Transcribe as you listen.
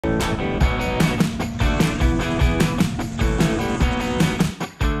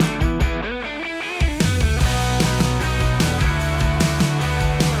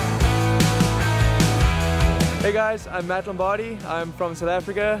Hey guys, I'm Matt Lombardi. I'm from South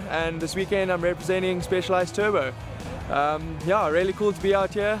Africa, and this weekend I'm representing Specialized Turbo. Yeah, really cool to be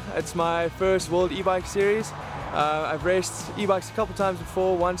out here. It's my first World E-Bike Series. I've raced e-bikes a couple times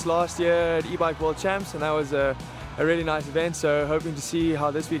before, once last year at E-Bike World Champs, and that was a really nice event, so hoping to see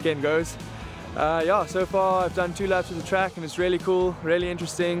how this weekend goes. Yeah, so far I've done 2 laps of the track and it's really cool, really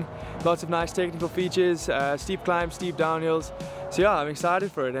interesting. Lots of nice technical features, steep climbs, steep downhills. So yeah, I'm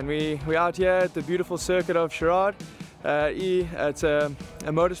excited for it, and we're out here at the beautiful circuit of Sherrard. It's a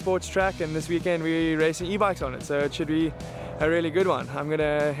motorsports track, and this weekend we're racing e-bikes on it, so it should be a really good one. I'm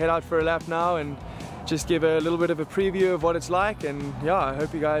gonna head out for a lap now and just give a little bit of a preview of what it's like, and yeah, I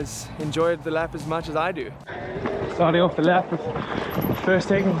hope you guys enjoyed the lap as much as I do. Starting off the lap with the first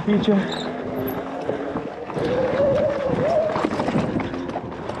technical feature.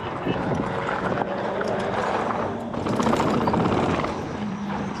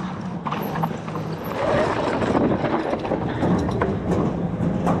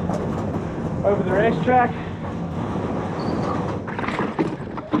 Over the racetrack.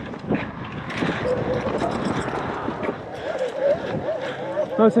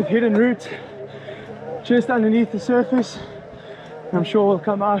 Lots of hidden routes just underneath the surface. I'm sure will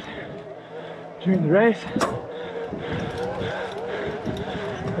come out during the race.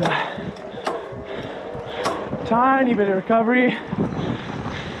 Tiny bit of recovery.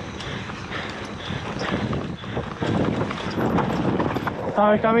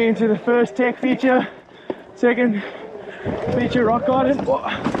 Now we're coming into the first tech feature, second feature, rock garden. Whoa.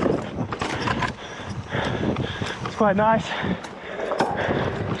 It's quite nice.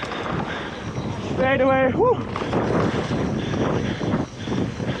 Straight away. Woo.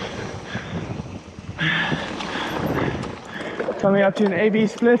 Coming up to an A-B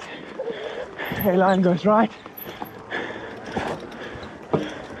split. A-line goes right.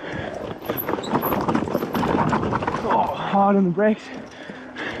 Oh, hard on the brakes.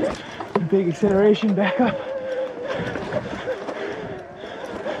 Big acceleration back up.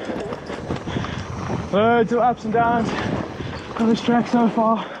 Loads of ups and downs on this track so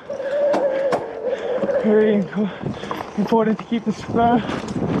far. Very important to keep this flow.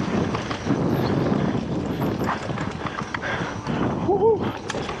 Woo-hoo.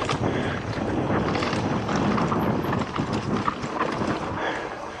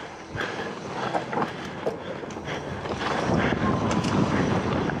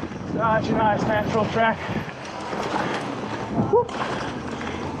 Such a nice natural track. Woo.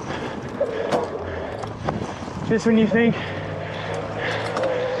 Just when you think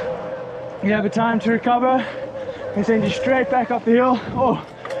you have a time to recover, they send you straight back up the hill. Oh,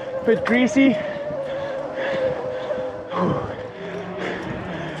 a bit greasy.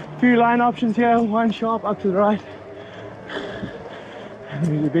 Few line options here, one sharp up to the right. And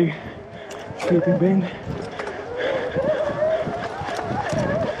really big sweeping bend.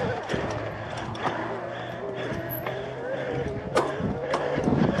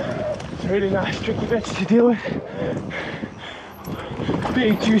 Really nice tricky bits to deal with.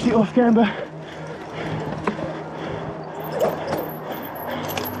 Big juicy off camber.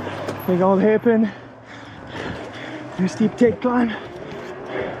 Big old hairpin. And a steep tech climb.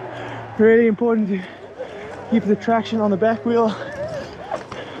 Really important to keep the traction on the back wheel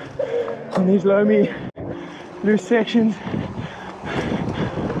on these loamy loose sections.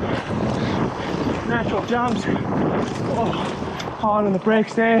 Natural jumps. Oh, hard on the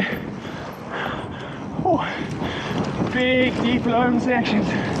brakes there. Oh, big deep loam sections.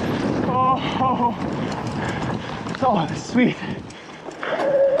 Oh, sweet.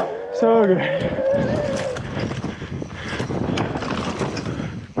 So good.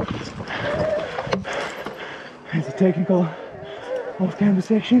 There's a technical off-camber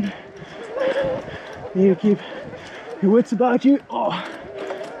section. You need to keep your wits about you. Oh,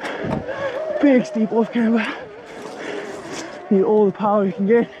 big steep off-camber. Need all the power you can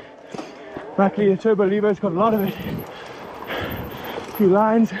get. Luckily the turbo lever's got a lot of it. A few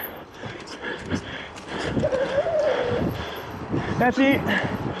lines. That's it.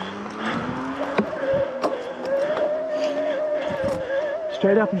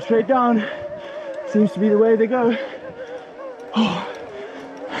 Straight up and straight down. Seems to be the way they go. Oh.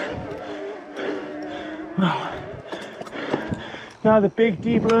 Wow. Now the big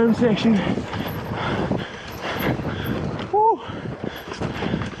deep loam section. Woo.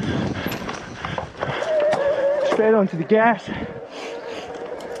 Straight onto the gas.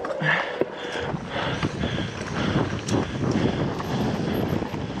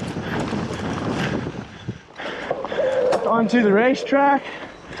 Onto the racetrack.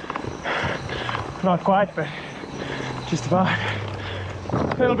 Not quite, but just about.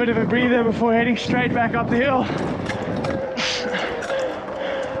 little bit of a breather before heading straight back up the hill.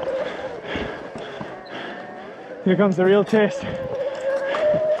 Here comes the real test.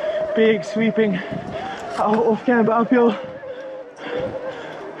 Big sweeping off camp uphill.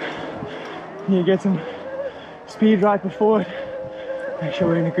 You get some speed right before it. Make sure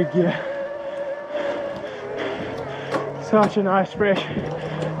we're in a good gear. Such a nice, fresh,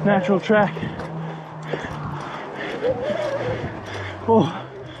 natural track. Oh,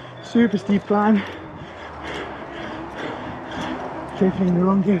 super steep climb. Definitely in the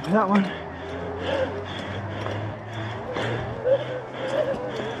wrong gear for that one.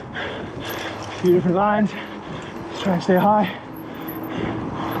 A few different lines. Just try and stay high.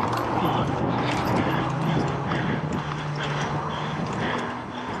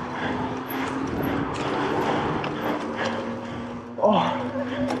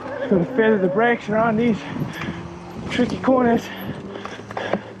 Oh, got to feather the brakes around these tricky corners.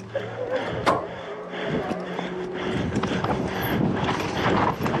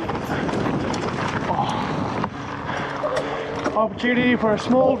 Opportunity for a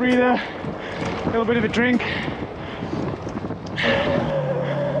small breather, a little bit of a drink.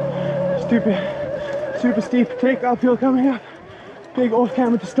 Super steep take uphill coming up. Big off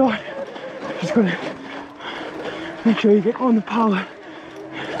cam at the start. Just gotta make sure you get on the power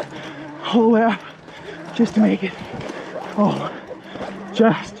whole way up just to make it. Oh,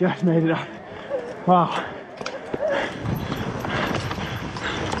 just made it up. Wow.